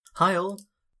Hi all!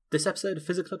 This episode of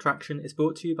Physical Attraction is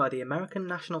brought to you by the American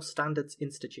National Standards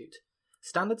Institute.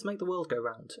 Standards make the world go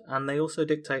round, and they also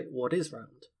dictate what is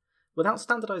round. Without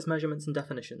standardised measurements and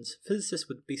definitions, physicists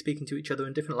would be speaking to each other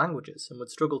in different languages and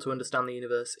would struggle to understand the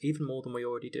universe even more than we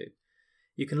already do.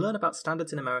 You can learn about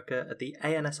standards in America at the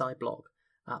ANSI blog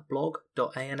at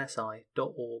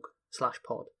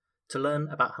blog.ansi.org/pod to learn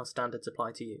about how standards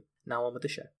apply to you. Now on with the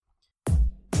show.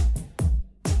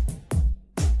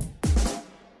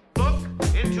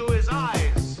 Into his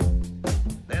eyes.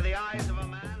 They're the eyes of a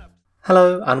man.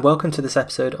 Hello, and welcome to this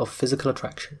episode of Physical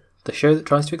Attraction, the show that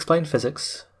tries to explain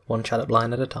physics, one chat-up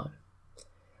line at a time.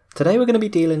 Today we're going to be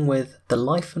dealing with the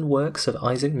life and works of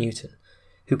Isaac Newton,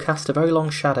 who cast a very long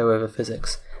shadow over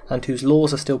physics, and whose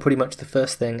laws are still pretty much the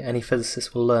first thing any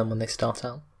physicist will learn when they start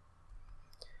out.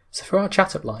 So for our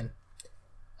chat-up line,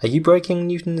 are you breaking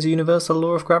Newton's universal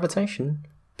law of gravitation?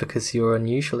 Because you're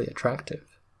unusually attractive.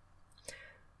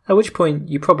 At which point,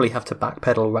 you probably have to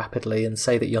backpedal rapidly and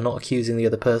say that you're not accusing the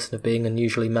other person of being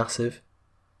unusually massive.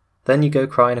 Then you go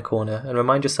cry in a corner and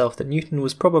remind yourself that Newton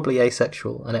was probably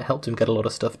asexual and it helped him get a lot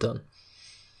of stuff done.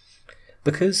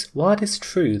 Because while it is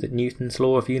true that Newton's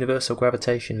law of universal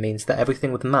gravitation means that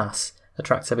everything with mass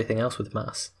attracts everything else with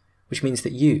mass, which means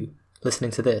that you,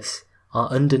 listening to this, are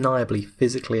undeniably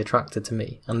physically attracted to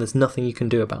me, and there's nothing you can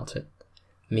do about it.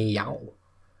 Meow.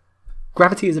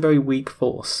 Gravity is a very weak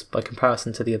force by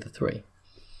comparison to the other three.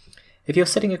 If you're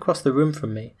sitting across the room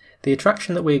from me, the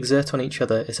attraction that we exert on each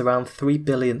other is around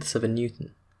 3/billionths of a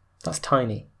Newton. That's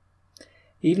tiny.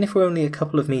 Even if we're only a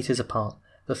couple of metres apart,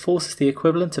 the force is the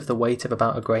equivalent of the weight of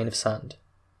about a grain of sand.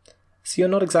 So you're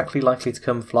not exactly likely to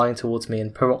come flying towards me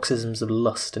in paroxysms of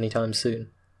lust anytime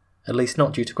soon. At least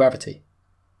not due to gravity.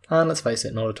 And let's face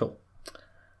it, not at all.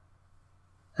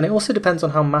 And it also depends on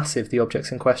how massive the objects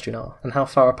in question are, and how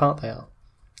far apart they are.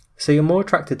 So you're more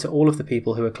attracted to all of the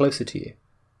people who are closer to you,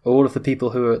 or all of the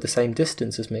people who are at the same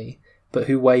distance as me, but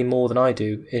who weigh more than I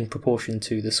do in proportion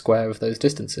to the square of those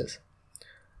distances.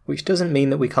 Which doesn't mean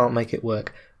that we can't make it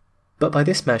work, but by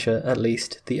this measure, at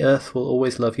least, the Earth will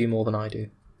always love you more than I do.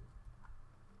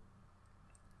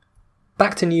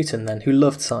 Back to Newton then, who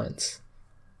loved science.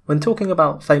 When talking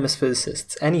about famous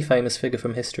physicists, any famous figure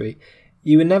from history,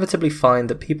 you inevitably find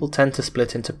that people tend to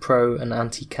split into pro and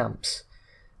anti-camps.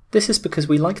 This is because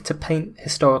we like to paint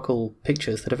historical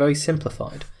pictures that are very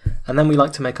simplified, and then we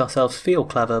like to make ourselves feel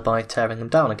clever by tearing them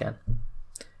down again.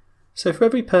 So for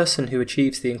every person who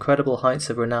achieves the incredible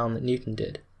heights of renown that Newton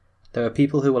did, there are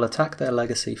people who will attack their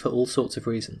legacy for all sorts of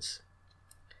reasons.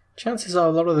 Chances are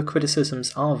a lot of the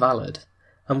criticisms are valid,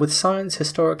 and with science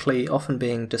historically often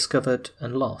being discovered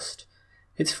and lost,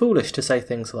 it's foolish to say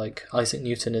things like Isaac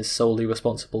Newton is solely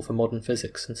responsible for modern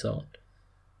physics and so on.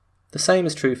 The same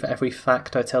is true for every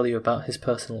fact I tell you about his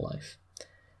personal life.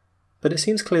 But it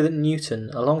seems clear that Newton,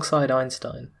 alongside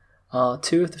Einstein, are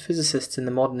two of the physicists in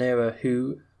the modern era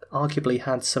who arguably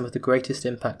had some of the greatest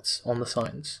impacts on the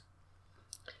science.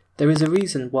 There is a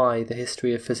reason why the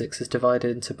history of physics is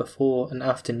divided into before and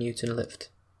after Newton lived.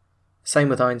 Same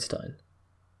with Einstein.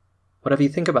 Whatever you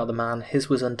think about the man, his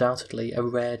was undoubtedly a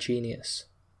rare genius.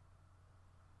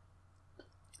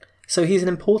 So he's an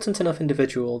important enough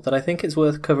individual that I think it's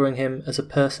worth covering him as a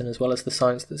person as well as the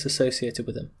science that's associated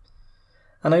with him.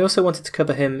 And I also wanted to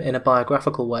cover him in a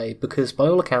biographical way because by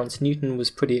all accounts Newton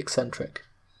was pretty eccentric.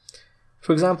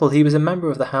 For example, he was a member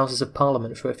of the Houses of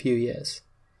Parliament for a few years.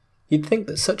 You'd think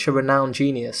that such a renowned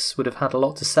genius would have had a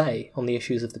lot to say on the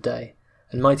issues of the day,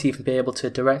 and might even be able to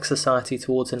direct society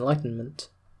towards enlightenment.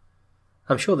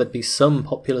 I'm sure there'd be some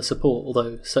popular support,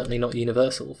 although certainly not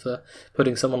universal, for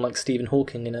putting someone like Stephen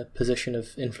Hawking in a position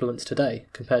of influence today,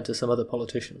 compared to some other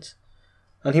politicians.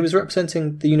 And he was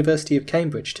representing the University of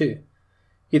Cambridge too.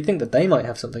 You'd think that they might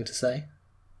have something to say.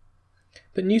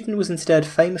 But Newton was instead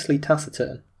famously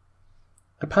taciturn.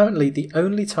 Apparently the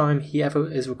only time he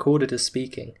ever is recorded as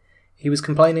speaking, he was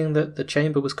complaining that the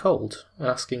chamber was cold and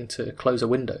asking to close a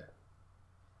window.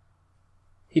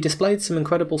 He displayed some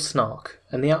incredible snark,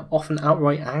 and the often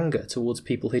outright anger towards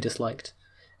people he disliked,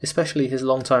 especially his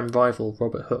longtime rival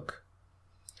Robert Hooke.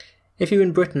 If you're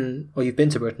in Britain, or you've been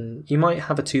to Britain, you might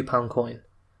have a £2 coin.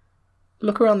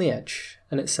 Look around the edge,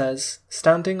 and it says,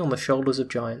 "Standing on the shoulders of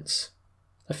giants,"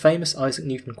 a famous Isaac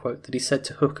Newton quote that he said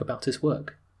to Hooke about his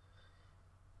work.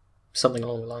 Something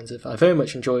along the lines of, "I very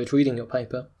much enjoyed reading your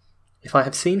paper. If I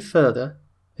have seen further,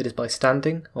 it is by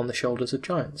standing on the shoulders of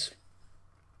giants."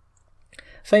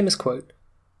 Famous quote.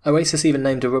 Oasis even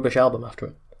named a rubbish album after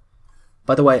it.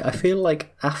 By the way, I feel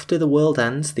like after the world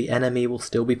ends, the NME will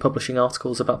still be publishing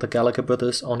articles about the Gallagher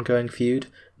brothers' ongoing feud.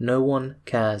 No one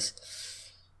cares.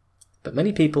 But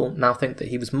many people now think that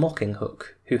he was mocking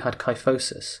Hooke, who had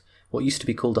kyphosis, what used to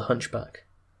be called a hunchback.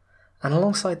 And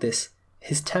alongside this,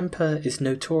 his temper is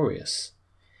notorious.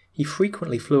 He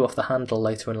frequently flew off the handle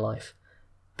later in life,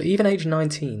 but even aged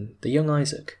 19, the young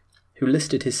Isaac, who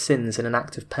listed his sins in an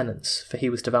act of penance, for he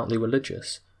was devoutly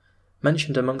religious,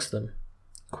 mentioned amongst them,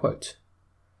 quote,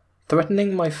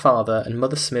 "threatening my father and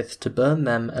Mother Smith to burn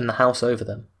them and the house over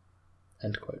them."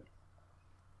 End quote.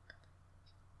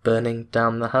 Burning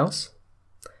down the house?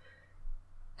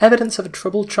 Evidence of a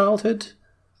troubled childhood?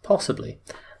 Possibly.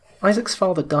 Isaac's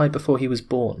father died before he was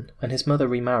born, and his mother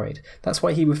remarried. That's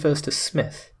why he refers to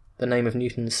Smith, the name of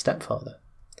Newton's stepfather.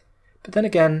 But then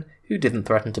again, who didn't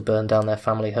threaten to burn down their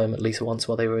family home at least once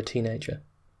while they were a teenager?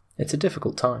 It's a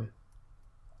difficult time.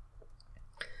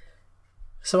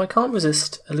 So I can't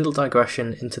resist a little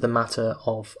digression into the matter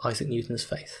of Isaac Newton's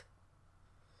faith.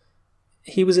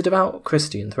 He was a devout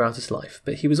Christian throughout his life,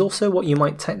 but he was also what you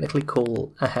might technically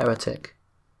call a heretic.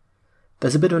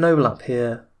 There's a bit of an overlap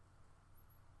here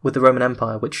with the Roman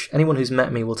Empire, which anyone who's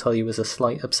met me will tell you is a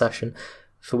slight obsession,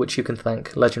 for which you can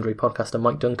thank legendary podcaster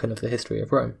Mike Duncan of the History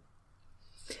of Rome.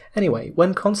 Anyway,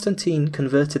 when Constantine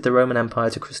converted the Roman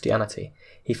Empire to Christianity,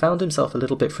 he found himself a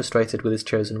little bit frustrated with his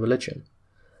chosen religion.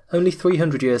 Only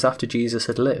 300 years after Jesus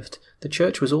had lived, the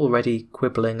church was already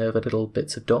quibbling over little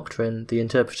bits of doctrine, the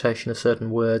interpretation of certain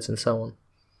words, and so on.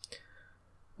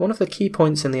 One of the key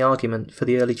points in the argument for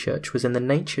the early church was in the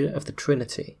nature of the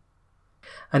Trinity.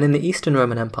 And in the Eastern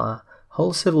Roman Empire,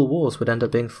 whole civil wars would end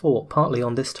up being fought partly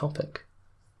on this topic.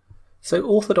 So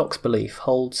Orthodox belief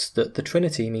holds that the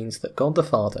Trinity means that God the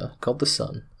Father, God the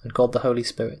Son, and God the Holy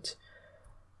Spirit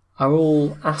are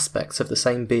all aspects of the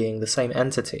same being, the same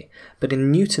entity, but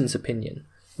in Newton's opinion,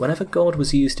 whenever God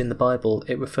was used in the Bible,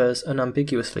 it refers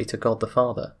unambiguously to God the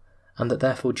Father, and that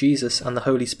therefore Jesus and the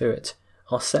Holy Spirit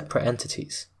are separate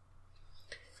entities.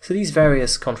 So these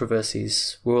various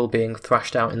controversies were all being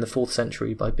thrashed out in the 4th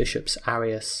century by bishops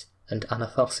Arius and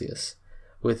Anathosius,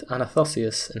 with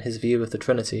Anathosius and his view of the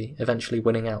Trinity eventually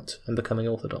winning out and becoming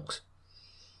orthodox.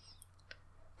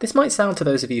 This might sound to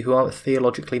those of you who aren't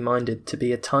theologically minded to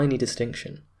be a tiny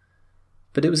distinction,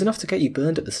 but it was enough to get you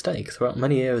burned at the stake throughout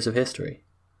many eras of history.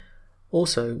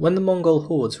 Also, when the Mongol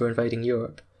hordes were invading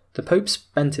Europe, the Pope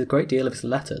spent a great deal of his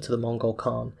letter to the Mongol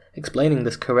Khan explaining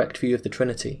this correct view of the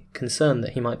Trinity, concerned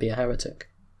that he might be a heretic.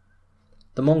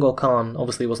 The Mongol Khan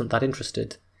obviously wasn't that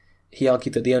interested. He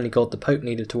argued that the only god the Pope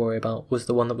needed to worry about was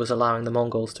the one that was allowing the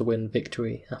Mongols to win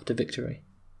victory after victory.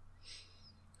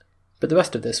 But the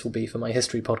rest of this will be for my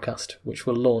history podcast, which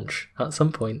will launch at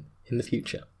some point in the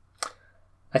future.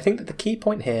 I think that the key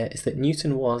point here is that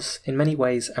Newton was, in many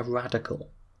ways, a radical.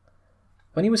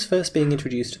 When he was first being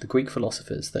introduced to the Greek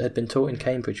philosophers that had been taught in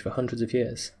Cambridge for hundreds of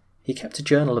years, he kept a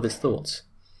journal of his thoughts.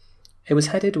 It was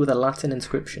headed with a Latin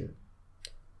inscription: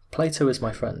 "Plato is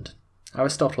my friend,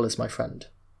 Aristotle is my friend,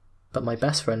 but my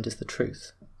best friend is the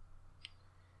truth."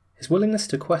 His willingness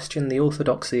to question the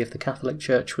orthodoxy of the Catholic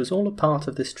Church was all a part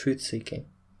of this truth-seeking.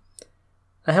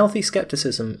 A healthy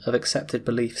scepticism of accepted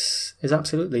beliefs is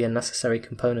absolutely a necessary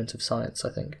component of science, I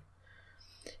think.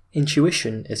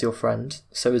 Intuition is your friend,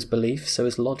 so is belief, so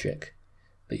is logic,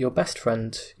 but your best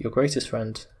friend, your greatest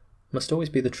friend, must always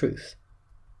be the truth,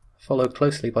 followed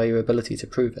closely by your ability to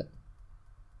prove it.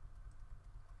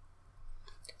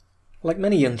 Like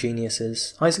many young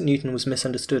geniuses, Isaac Newton was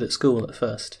misunderstood at school at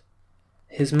first.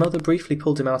 His mother briefly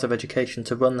pulled him out of education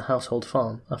to run the household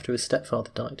farm after his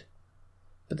stepfather died.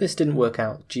 But this didn't work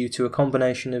out due to a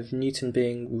combination of Newton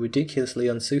being ridiculously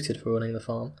unsuited for running the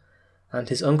farm, and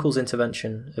his uncle's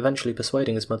intervention eventually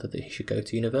persuading his mother that he should go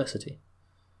to university.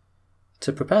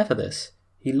 To prepare for this,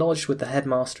 he lodged with the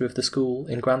headmaster of the school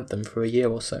in Grantham for a year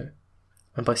or so,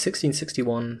 and by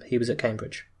 1661 he was at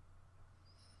Cambridge.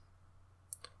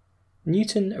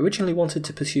 Newton originally wanted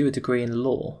to pursue a degree in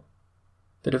law,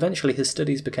 but eventually his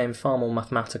studies became far more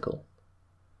mathematical.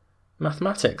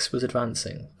 Mathematics was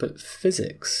advancing, but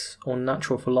physics, or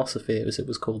natural philosophy as it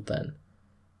was called then,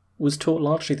 was taught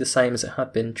largely the same as it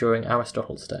had been during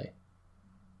Aristotle's day.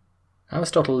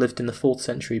 Aristotle lived in the 4th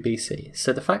century BC,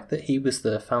 so the fact that he was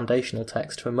the foundational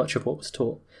text for much of what was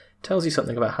taught tells you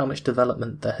something about how much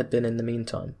development there had been in the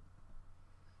meantime.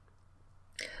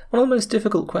 One of the most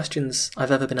difficult questions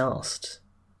I've ever been asked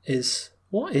is,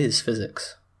 what is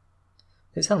physics?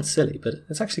 It sounds silly, but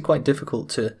it's actually quite difficult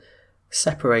to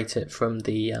separate it from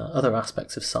the other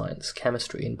aspects of science,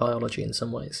 chemistry and biology in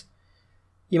some ways.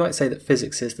 You might say that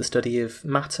physics is the study of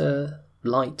matter,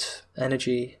 light,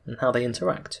 energy, and how they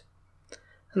interact.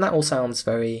 And that all sounds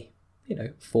very,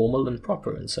 formal and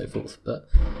proper and so forth, but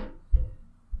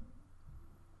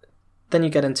then you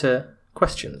get into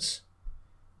questions.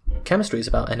 Chemistry is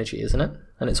about energy, isn't it?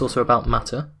 And it's also about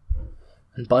matter.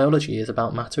 And biology is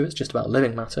about matter, it's just about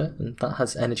living matter, and that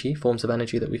has energy, forms of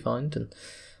energy that we find. And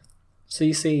so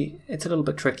you see, it's a little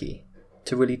bit tricky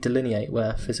to really delineate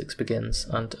where physics begins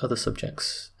and other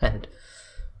subjects end.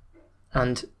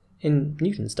 And in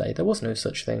Newton's day, there was no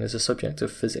such thing as a subject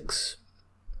of physics.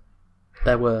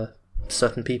 There were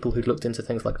certain people who looked into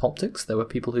things like optics, there were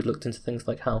people who looked into things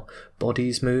like how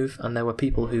bodies move, and there were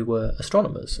people who were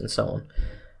astronomers and so on.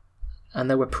 And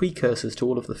there were precursors to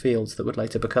all of the fields that would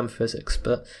later become physics,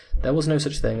 but there was no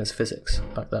such thing as physics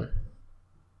back then.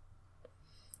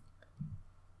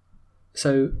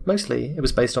 So, mostly, it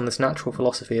was based on this natural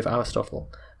philosophy of Aristotle,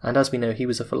 and as we know, he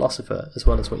was a philosopher as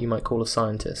well as what you might call a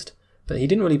scientist, but he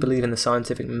didn't really believe in the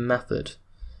scientific method.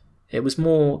 It was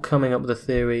more coming up with a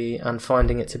theory and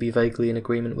finding it to be vaguely in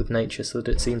agreement with nature so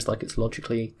that it seems like it's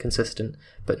logically consistent,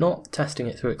 but not testing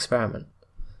it through experiment.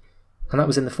 And that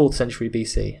was in the 4th century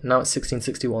BC. Now it's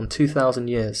 1661, 2,000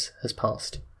 years has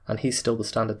passed, and he's still the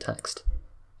standard text.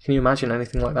 Can you imagine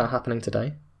anything like that happening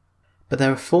today? But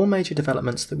there are 4 major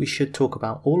developments that we should talk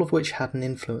about, all of which had an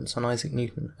influence on Isaac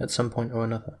Newton at some point or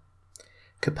another.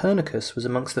 Copernicus was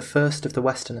amongst the first of the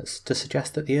Westerners to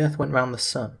suggest that the Earth went round the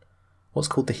Sun, what's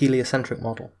called the heliocentric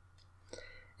model.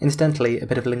 Incidentally, a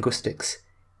bit of linguistics.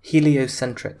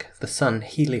 Heliocentric, the Sun,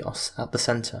 Helios, at the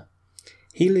centre.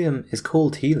 Helium is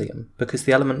called helium because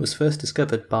the element was first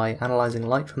discovered by analysing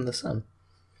light from the Sun.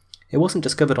 It wasn't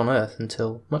discovered on Earth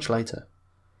until much later.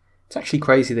 It's actually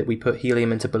crazy that we put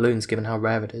helium into balloons given how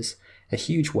rare it is, a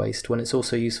huge waste when it's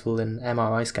also useful in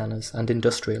MRI scanners and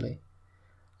industrially.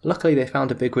 Luckily they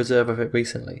found a big reserve of it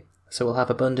recently, so we'll have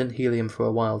abundant helium for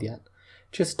a while yet.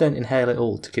 Just don't inhale it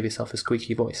all to give yourself a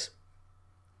squeaky voice.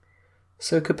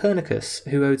 So Copernicus,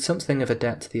 who owed something of a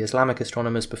debt to the Islamic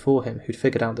astronomers before him who'd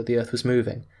figured out that the Earth was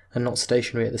moving and not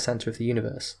stationary at the centre of the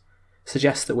universe,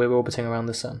 suggests that we're orbiting around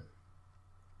the Sun.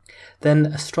 Then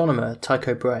astronomer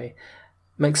Tycho Brahe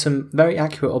makes some very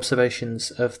accurate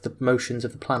observations of the motions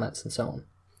of the planets and so on.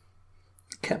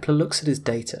 Kepler looks at his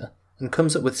data and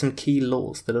comes up with some key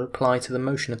laws that apply to the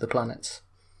motion of the planets.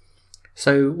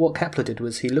 So what Kepler did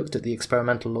was he looked at the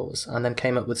experimental laws and then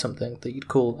came up with something that you'd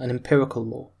call an empirical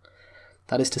law.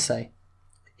 That is to say,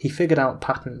 he figured out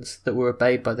patterns that were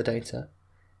obeyed by the data.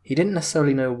 He didn't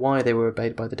necessarily know why they were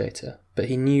obeyed by the data, but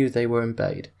he knew they were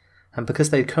obeyed, and because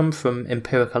they come from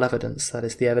empirical evidence, that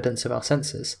is the evidence of our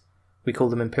senses, we call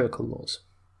them empirical laws.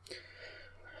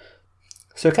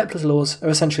 So Kepler's laws are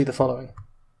essentially the following.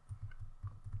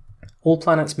 All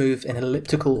planets move in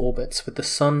elliptical orbits with the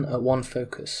Sun at one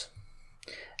focus.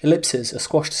 Ellipses are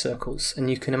squashed circles, and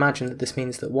you can imagine that this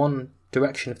means that one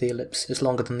direction of the ellipse is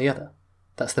longer than the other.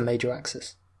 That's the major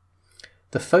axis.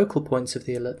 The focal points of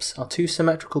the ellipse are 2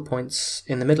 symmetrical points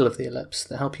in the middle of the ellipse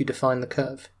that help you define the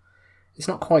curve. It's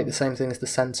not quite the same thing as the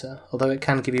centre, although it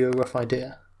can give you a rough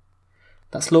idea.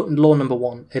 That's law number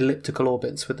 1, elliptical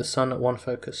orbits with the Sun at one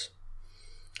focus.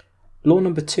 Law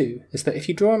number 2 is that if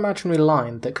you draw an imaginary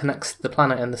line that connects the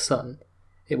planet and the Sun,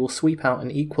 it will sweep out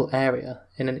an equal area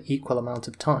in an equal amount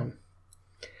of time.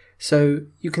 So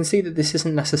you can see that this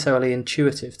isn't necessarily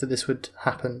intuitive that this would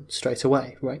happen straight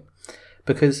away, right?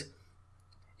 Because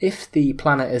if the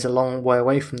planet is a long way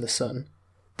away from the Sun,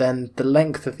 then the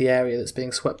length of the area that's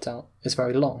being swept out is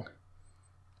very long.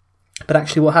 But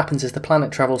actually what happens is the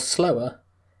planet travels slower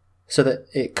so that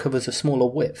it covers a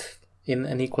smaller width in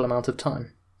an equal amount of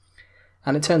time.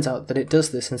 And it turns out that it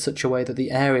does this in such a way that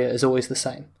the area is always the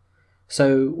same.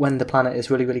 So when the planet is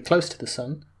really, really close to the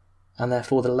Sun, and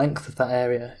therefore the length of that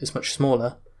area is much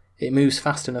smaller, it moves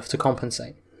fast enough to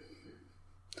compensate.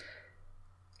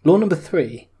 Law number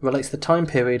 3 relates the time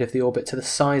period of the orbit to the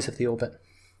size of the orbit.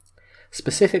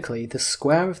 Specifically, the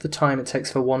square of the time it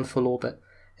takes for one full orbit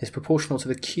is proportional to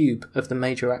the cube of the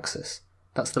major axis.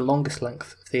 That's the longest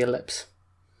length of the ellipse.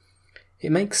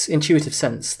 It makes intuitive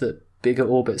sense that bigger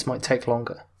orbits might take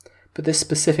longer, but this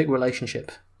specific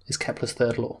relationship is Kepler's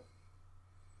third law.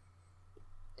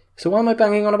 So why am I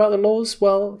banging on about the laws?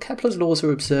 Well, Kepler's laws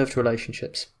are observed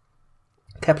relationships.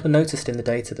 Kepler noticed in the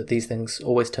data that these things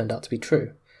always turned out to be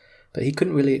true, but he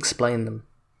couldn't really explain them.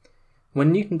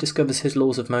 When Newton discovers his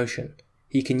laws of motion,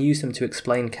 he can use them to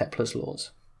explain Kepler's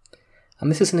laws.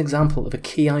 And this is an example of a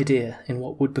key idea in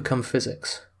what would become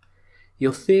physics.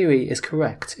 Your theory is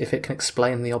correct if it can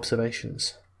explain the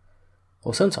observations.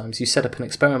 Or sometimes you set up an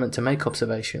experiment to make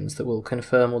observations that will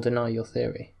confirm or deny your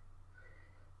theory.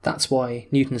 That's why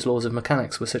Newton's laws of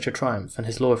mechanics were such a triumph and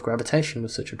his law of gravitation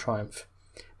was such a triumph,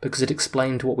 because it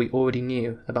explained what we already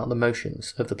knew about the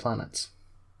motions of the planets.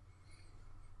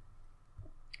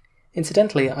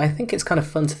 Incidentally, I think it's kind of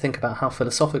fun to think about how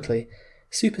philosophically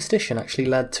superstition actually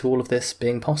led to all of this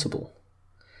being possible.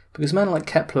 because men like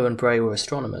Kepler and Bray were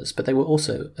astronomers, but they were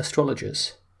also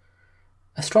astrologers.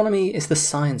 Astronomy is the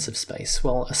science of space,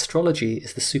 while astrology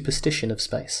is the superstition of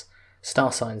space,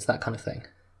 star signs, that kind of thing.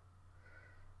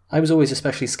 I was always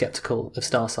especially sceptical of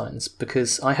star signs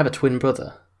because I have a twin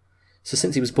brother, so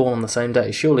since he was born on the same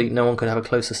day, surely no one could have a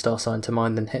closer star sign to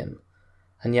mine than him,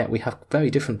 and yet we have very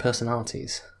different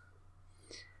personalities.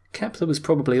 Kepler was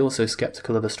probably also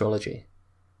sceptical of astrology,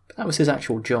 but that was his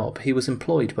actual job. He was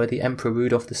employed by the Emperor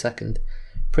Rudolf II,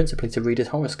 principally to read his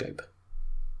horoscope.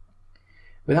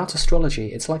 Without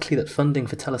astrology, it's likely that funding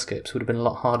for telescopes would have been a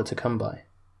lot harder to come by.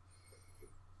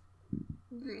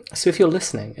 So if you're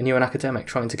listening and you're an academic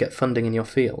trying to get funding in your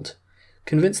field,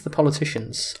 convince the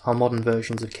politicians, our modern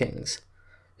versions of kings,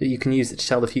 that you can use it to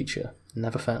tell the future. It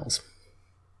never fails.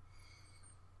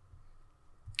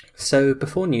 So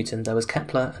before Newton, there was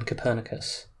Kepler and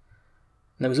Copernicus.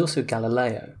 And there was also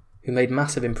Galileo, who made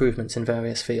massive improvements in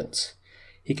various fields.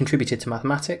 He contributed to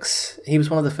mathematics. He was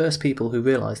one of the first people who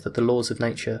realised that the laws of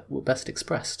nature were best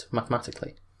expressed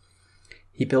mathematically.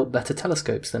 He built better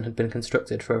telescopes than had been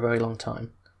constructed for a very long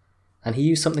time. And he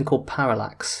used something called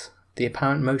parallax, the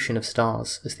apparent motion of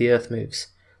stars as the Earth moves,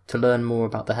 to learn more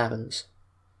about the heavens.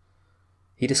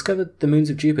 He discovered the moons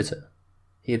of Jupiter.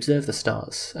 He observed the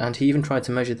stars, and he even tried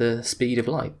to measure the speed of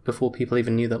light before people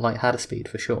even knew that light had a speed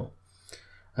for sure.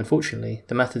 Unfortunately,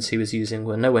 the methods he was using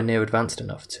were nowhere near advanced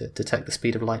enough to detect the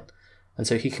speed of light, and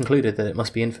so he concluded that it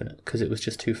must be infinite, because it was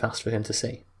just too fast for him to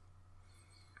see.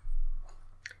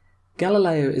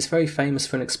 Galileo is very famous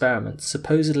for an experiment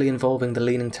supposedly involving the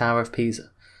Leaning Tower of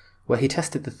Pisa, where he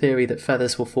tested the theory that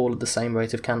feathers will fall at the same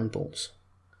rate of cannonballs.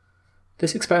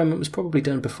 This experiment was probably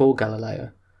done before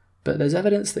Galileo, but there's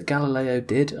evidence that Galileo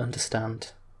did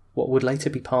understand what would later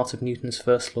be part of Newton's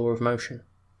first law of motion.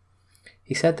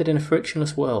 He said that in a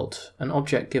frictionless world, an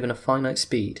object given a finite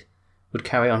speed would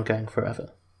carry on going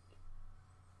forever.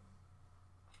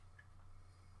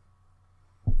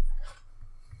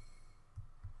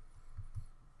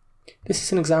 This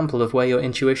is an example of where your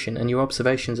intuition and your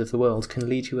observations of the world can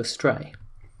lead you astray.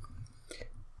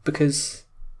 Because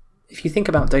if you think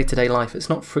about day-to-day life, it's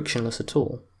not frictionless at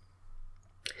all.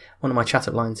 One of my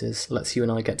chat-up lines is, let's you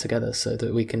and I get together so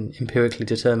that we can empirically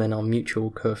determine our mutual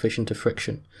coefficient of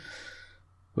friction,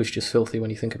 which is just filthy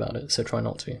when you think about it, so try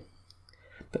not to.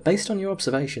 But based on your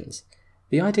observations,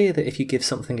 the idea that if you give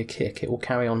something a kick, it will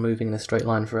carry on moving in a straight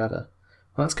line forever,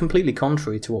 well, that's completely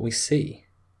contrary to what we see.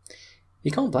 You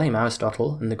can't blame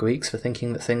Aristotle and the Greeks for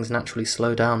thinking that things naturally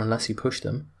slow down unless you push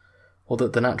them, or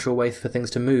that the natural way for things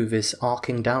to move is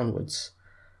arcing downwards.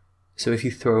 So if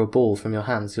you throw a ball from your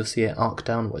hands, you'll see it arc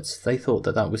downwards. They thought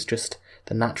that that was just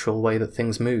the natural way that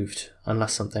things moved,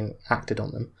 unless something acted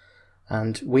on them.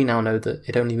 And we now know that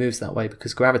it only moves that way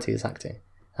because gravity is acting.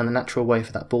 And the natural way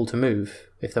for that ball to move,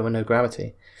 if there were no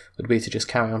gravity, would be to just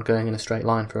carry on going in a straight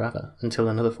line forever, until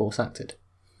another force acted.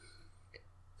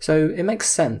 So it makes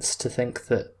sense to think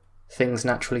that things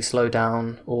naturally slow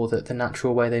down, or that the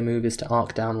natural way they move is to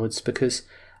arc downwards, because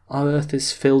our Earth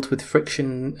is filled with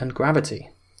friction and gravity.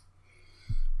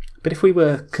 But if we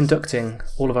were conducting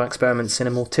all of our experiments in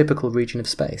a more typical region of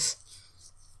space,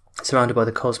 surrounded by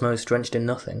the cosmos, drenched in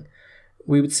nothing,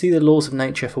 we would see the laws of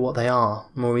nature for what they are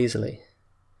more easily.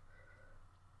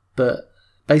 But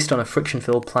based on a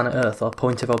friction-filled planet Earth, our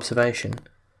point of observation,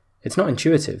 it's not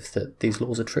intuitive that these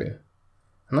laws are true.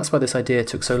 And that's why this idea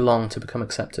took so long to become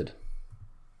accepted.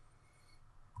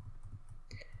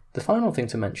 The final thing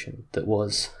to mention that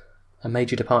was a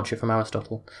major departure from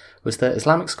Aristotle was that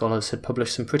Islamic scholars had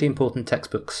published some pretty important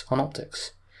textbooks on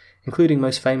optics, including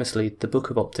most famously the Book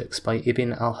of Optics by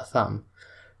Ibn al-Haytham,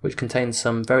 which contains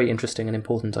some very interesting and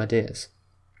important ideas.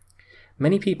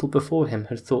 Many people before him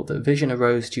had thought that vision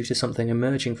arose due to something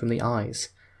emerging from the eyes,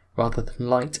 rather than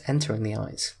light entering the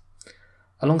eyes.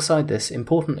 Alongside this,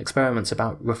 important experiments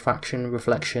about refraction,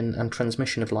 reflection, and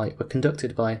transmission of light were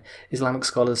conducted by Islamic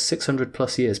scholars 600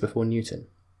 plus years before Newton.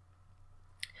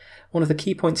 One of the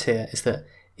key points here is that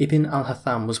Ibn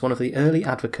al-Haytham was one of the early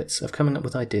advocates of coming up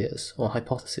with ideas, or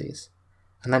hypotheses,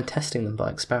 and then testing them by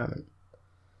experiment.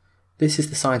 This is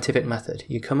the scientific method.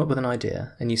 You come up with an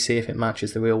idea, and you see if it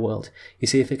matches the real world. You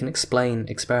see if it can explain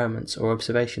experiments or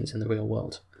observations in the real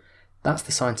world. That's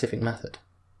the scientific method.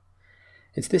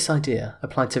 It's this idea,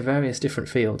 applied to various different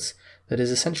fields, that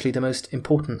is essentially the most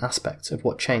important aspect of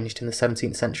what changed in the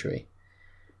 17th century,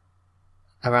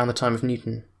 around the time of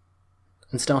Newton,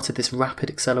 and started this rapid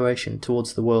acceleration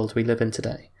towards the world we live in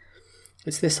today.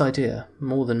 It's this idea,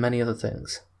 more than many other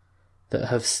things, that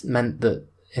have meant that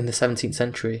in the 17th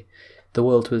century the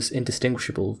world was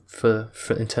indistinguishable for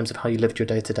in terms of how you lived your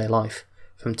day-to-day life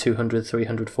from 200,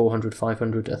 300, 400,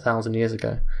 500, 1,000 years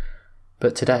ago.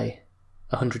 But today,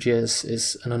 100 years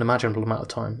is an unimaginable amount of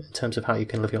time in terms of how you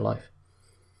can live your life.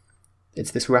 It's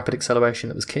this rapid acceleration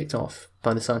that was kicked off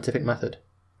by the scientific method.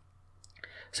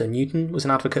 So Newton was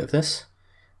an advocate of this,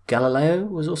 Galileo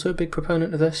was also a big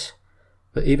proponent of this,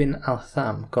 but Ibn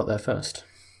al-Haytham got there first.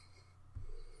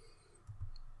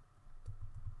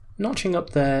 Notching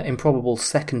up their improbable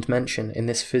second mention in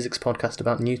this physics podcast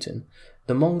about Newton,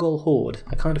 the Mongol horde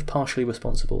are kind of partially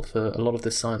responsible for a lot of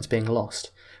this science being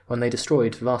lost when they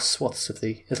destroyed vast swaths of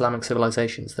the Islamic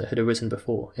civilizations that had arisen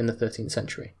before in the 13th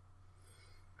century.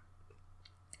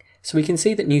 So we can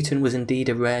see that Newton was indeed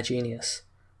a rare genius,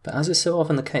 but as is so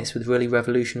often the case with really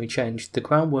revolutionary change, the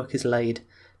groundwork is laid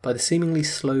by the seemingly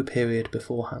slow period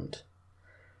beforehand.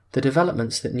 The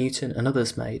developments that Newton and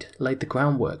others made laid the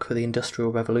groundwork for the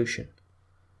Industrial Revolution.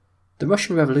 The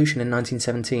Russian Revolution in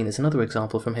 1917 is another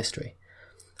example from history.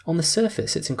 On the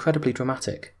surface, it's incredibly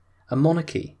dramatic. A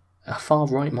monarchy, a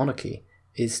far-right monarchy,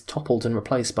 is toppled and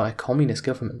replaced by a communist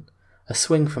government, a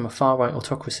swing from a far-right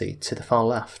autocracy to the far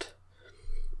left.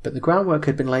 But the groundwork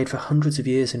had been laid for hundreds of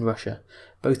years in Russia,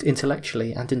 both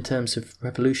intellectually and in terms of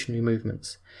revolutionary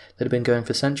movements that had been going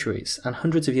for centuries, and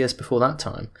hundreds of years before that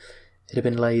time, it had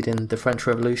been laid in the French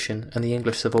Revolution and the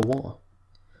English Civil War.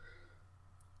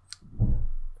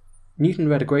 Newton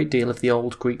read a great deal of the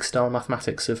old Greek-style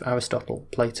mathematics of Aristotle,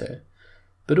 Plato,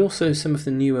 but also some of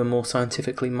the newer, more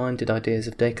scientifically minded ideas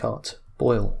of Descartes,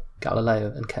 Boyle,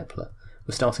 Galileo and Kepler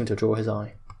were starting to draw his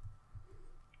eye.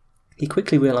 He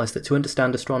quickly realised that to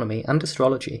understand astronomy and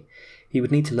astrology, he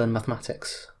would need to learn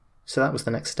mathematics, so that was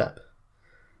the next step.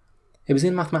 It was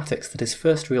in mathematics that his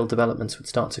first real developments would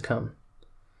start to come.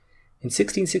 In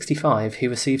 1665, he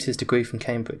received his degree from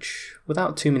Cambridge,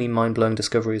 without too many mind-blowing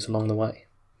discoveries along the way.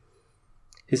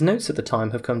 His notes at the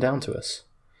time have come down to us.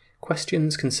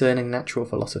 Questions concerning natural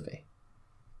philosophy.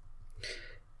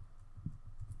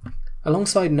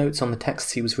 Alongside notes on the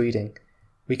texts he was reading,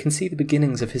 we can see the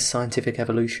beginnings of his scientific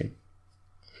evolution.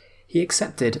 He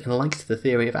accepted and liked the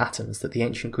theory of atoms that the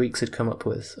ancient Greeks had come up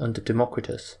with under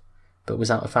Democritus, but was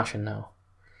out of fashion now.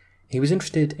 He was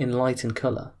interested in light and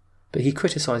colour, but he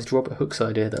criticised Robert Hooke's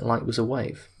idea that light was a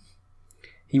wave.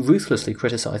 He ruthlessly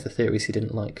criticised the theories he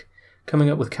didn't like, coming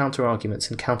up with counter-arguments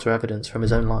and counter-evidence from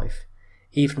his own life,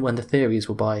 even when the theories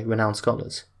were by renowned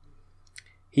scholars.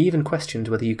 He even questioned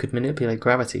whether you could manipulate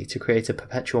gravity to create a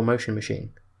perpetual motion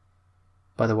machine.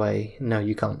 By the way, no,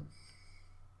 you can't.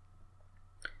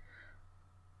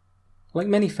 Like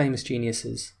many famous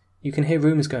geniuses, you can hear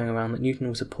rumours going around that Newton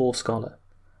was a poor scholar,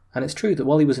 and it's true that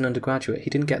while he was an undergraduate he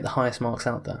didn't get the highest marks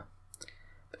out there.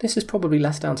 But this is probably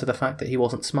less down to the fact that he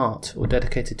wasn't smart or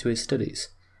dedicated to his studies,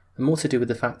 and more to do with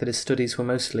the fact that his studies were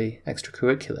mostly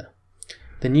extracurricular,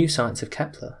 the new science of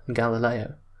Kepler and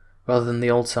Galileo, rather than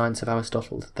the old science of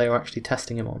Aristotle that they were actually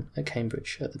testing him on at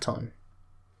Cambridge at the time.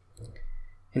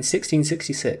 In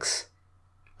 1666,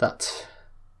 that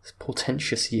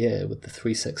portentous year with the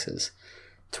 3 sixes,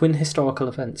 twin historical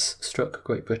events struck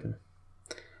Great Britain.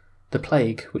 The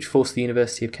plague, which forced the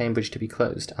University of Cambridge to be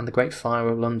closed, and the Great Fire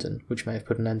of London, which may have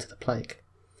put an end to the plague.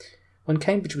 When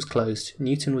Cambridge was closed,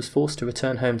 Newton was forced to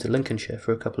return home to Lincolnshire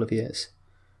for a couple of years,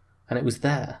 and it was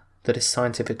there that his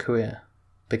scientific career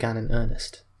began in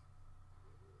earnest.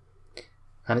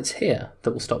 And it's here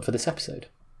that we'll stop for this episode.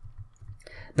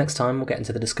 Next time we'll get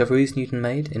into the discoveries Newton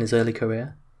made in his early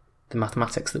career, the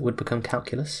mathematics that would become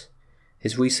calculus,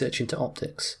 his research into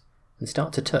optics, and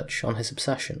start to touch on his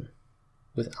obsession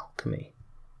with alchemy.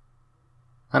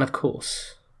 And of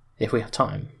course, if we have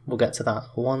time, we'll get to that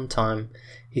one time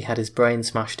he had his brain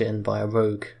smashed in by a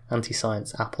rogue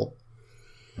anti-science apple.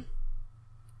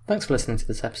 Thanks for listening to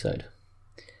this episode.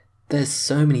 There's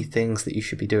so many things that you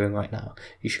should be doing right now.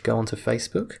 You should go onto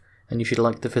Facebook, and you should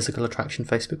like the Physical Attraction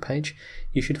Facebook page.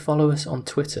 You should follow us on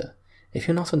Twitter. If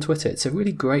you're not on Twitter, it's a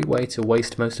really great way to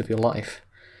waste most of your life.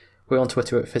 We're on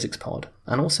Twitter at PhysicsPod,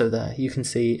 and also there you can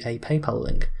see a PayPal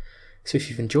link. So if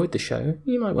you've enjoyed the show,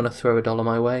 you might want to throw $1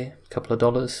 my way, a couple of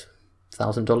dollars,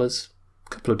 $1,000, a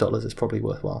couple of dollars is probably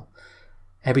worthwhile.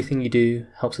 Everything you do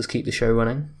helps us keep the show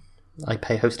running. I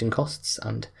pay hosting costs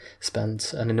and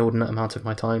spend an inordinate amount of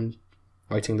my time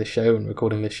writing this show and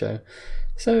recording this show.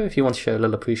 So if you want to show a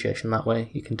little appreciation that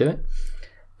way, you can do it.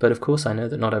 But of course I know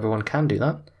that not everyone can do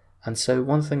that, and so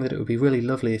one thing that it would be really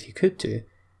lovely if you could do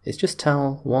is just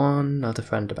tell one other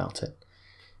friend about it.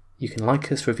 You can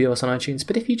like us, review us on iTunes,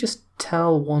 but if you just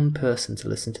tell one person to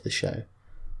listen to the show,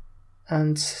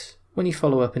 and when you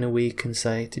follow up in a week and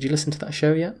say, "Did you listen to that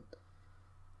show yet?"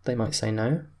 they might say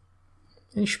no.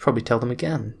 And you should probably tell them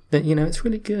again that, it's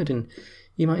really good and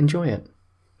you might enjoy it.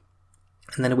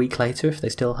 And then a week later, if they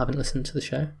still haven't listened to the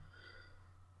show,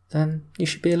 then you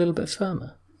should be a little bit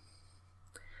firmer.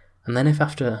 And then if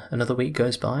after another week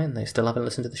goes by and they still haven't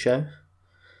listened to the show,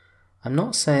 I'm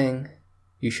not saying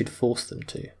you should force them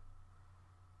to.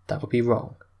 That would be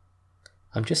wrong.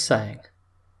 I'm just saying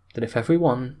that if every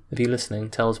one of you listening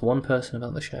tells one person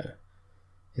about the show,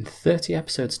 in 30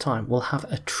 episodes' time we'll have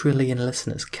 1 trillion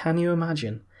listeners. Can you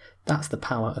imagine? That's the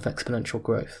power of exponential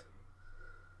growth.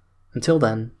 Until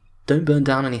then, don't burn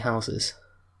down any houses,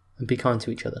 and be kind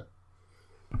to each other.